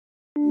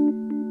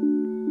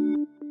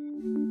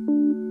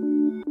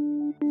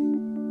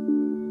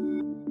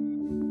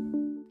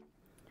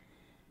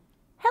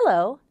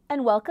Hello,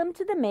 and welcome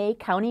to the May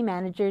County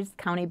Manager's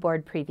County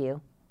Board Preview.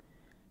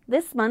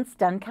 This month's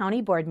Dunn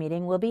County Board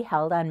meeting will be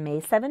held on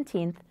May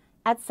 17th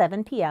at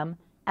 7 p.m.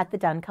 at the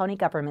Dunn County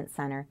Government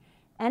Center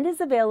and is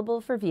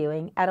available for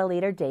viewing at a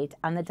later date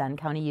on the Dunn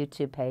County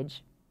YouTube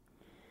page.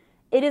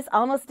 It is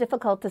almost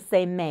difficult to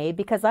say May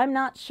because I'm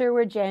not sure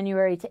where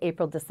January to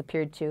April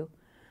disappeared to,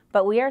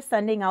 but we are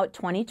sending out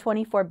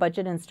 2024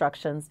 budget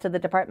instructions to the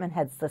department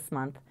heads this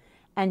month,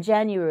 and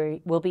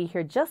January will be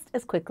here just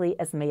as quickly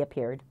as May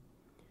appeared.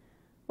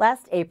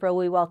 Last April,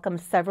 we welcomed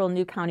several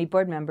new county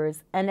board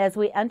members, and as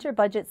we enter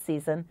budget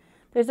season,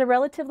 there's a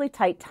relatively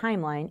tight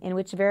timeline in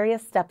which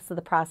various steps of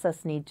the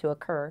process need to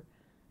occur.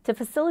 To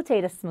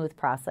facilitate a smooth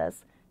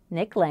process,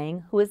 Nick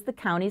Lang, who is the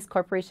county's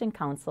corporation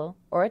counsel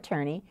or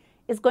attorney,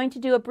 is going to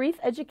do a brief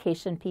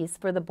education piece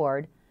for the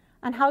board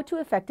on how to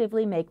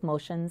effectively make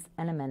motions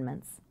and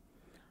amendments.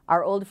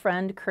 Our old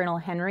friend Colonel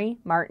Henry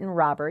Martin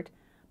Robert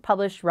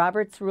published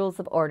Robert's Rules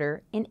of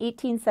Order in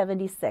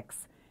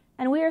 1876,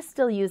 and we are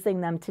still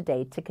using them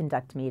today to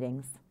conduct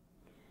meetings.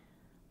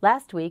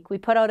 Last week, we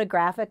put out a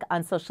graphic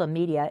on social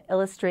media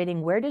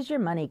illustrating where does your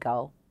money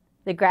go.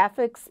 The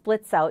graphic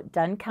splits out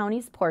Dunn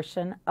County's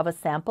portion of a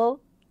sample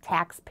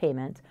tax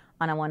payment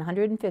on a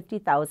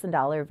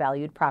 $150,000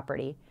 valued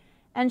property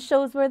and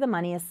shows where the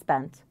money is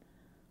spent.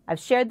 I've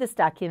shared this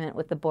document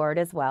with the board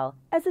as well,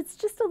 as it's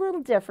just a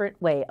little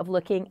different way of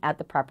looking at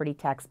the property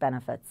tax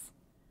benefits.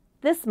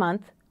 This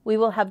month, we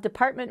will have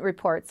department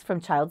reports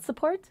from child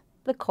support,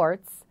 the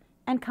courts,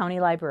 and county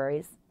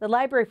libraries. The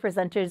library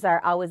presenters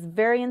are always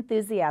very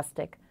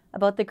enthusiastic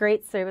about the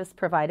great service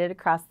provided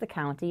across the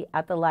county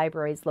at the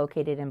libraries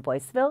located in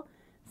Boyceville,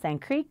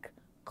 Sand Creek,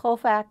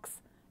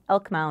 Colfax,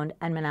 Elk Mound,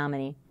 and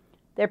Menominee.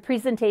 Their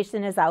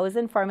presentation is always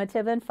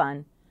informative and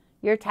fun.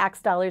 Your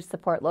tax dollars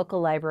support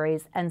local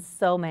libraries, and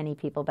so many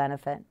people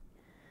benefit.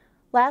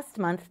 Last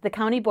month, the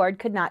county board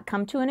could not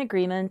come to an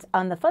agreement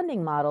on the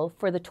funding model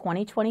for the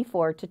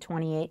 2024 to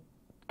 28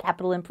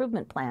 capital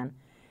improvement plan,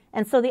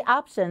 and so the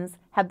options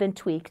have been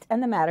tweaked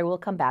and the matter will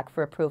come back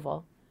for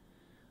approval.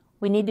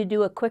 We need to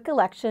do a quick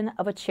election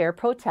of a chair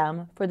pro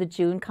tem for the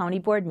June county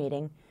board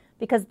meeting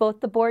because both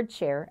the board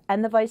chair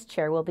and the vice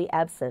chair will be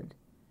absent.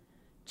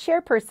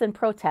 Chairperson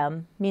pro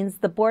tem means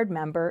the board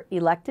member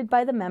elected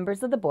by the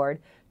members of the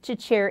board to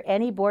chair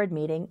any board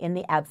meeting in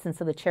the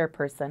absence of the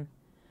chairperson.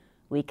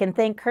 We can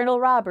thank Colonel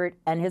Robert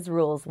and his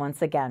rules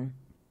once again.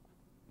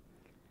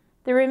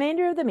 The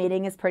remainder of the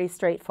meeting is pretty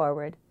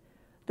straightforward.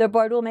 The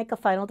board will make a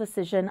final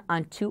decision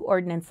on 2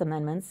 ordinance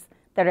amendments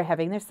that are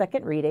having their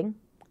second reading.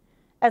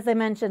 As I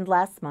mentioned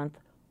last month,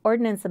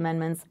 ordinance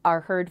amendments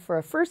are heard for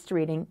a first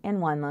reading in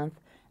 1 month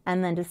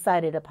and then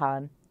decided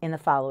upon in the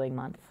following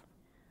month.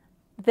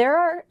 There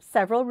are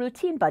several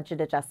routine budget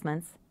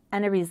adjustments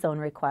and a rezone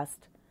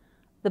request.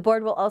 The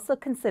board will also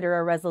consider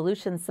a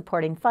resolution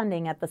supporting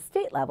funding at the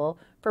state level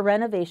for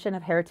renovation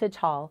of Heritage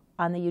Hall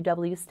on the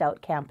UW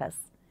Stout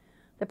campus.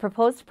 The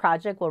proposed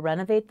project will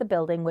renovate the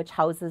building which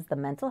houses the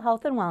mental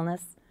health and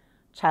wellness,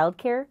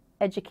 childcare,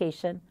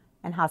 education,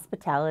 and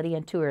hospitality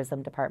and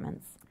tourism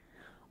departments.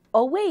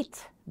 Oh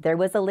wait, there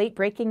was a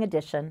late-breaking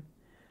addition.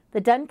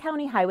 The Dunn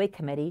County Highway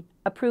Committee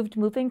approved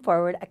moving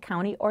forward a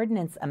county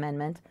ordinance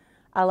amendment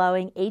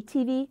allowing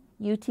ATV,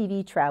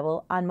 UTV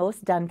travel on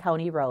most Dunn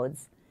County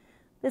roads.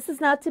 This is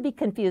not to be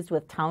confused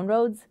with town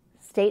roads,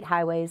 state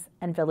highways,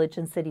 and village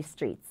and city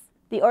streets.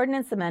 The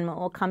ordinance amendment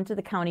will come to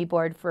the county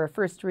board for a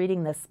first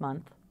reading this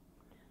month.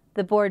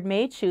 The board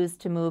may choose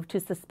to move to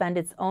suspend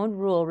its own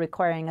rule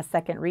requiring a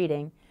second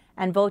reading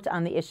and vote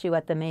on the issue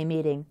at the May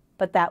meeting,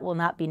 but that will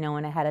not be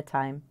known ahead of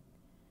time.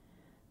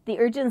 The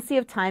urgency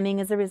of timing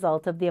is a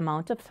result of the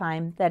amount of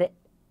time that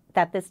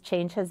this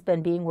change has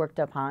been being worked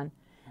upon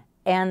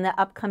and the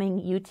upcoming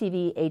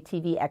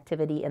UTV-ATV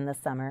activity in the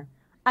summer.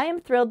 I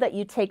am thrilled that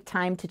you take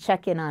time to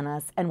check in on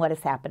us and what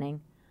is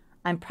happening.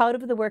 I'm proud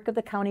of the work of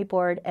the county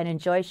board and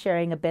enjoy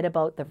sharing a bit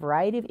about the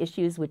variety of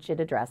issues which it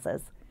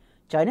addresses.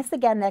 Join us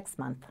again next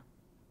month.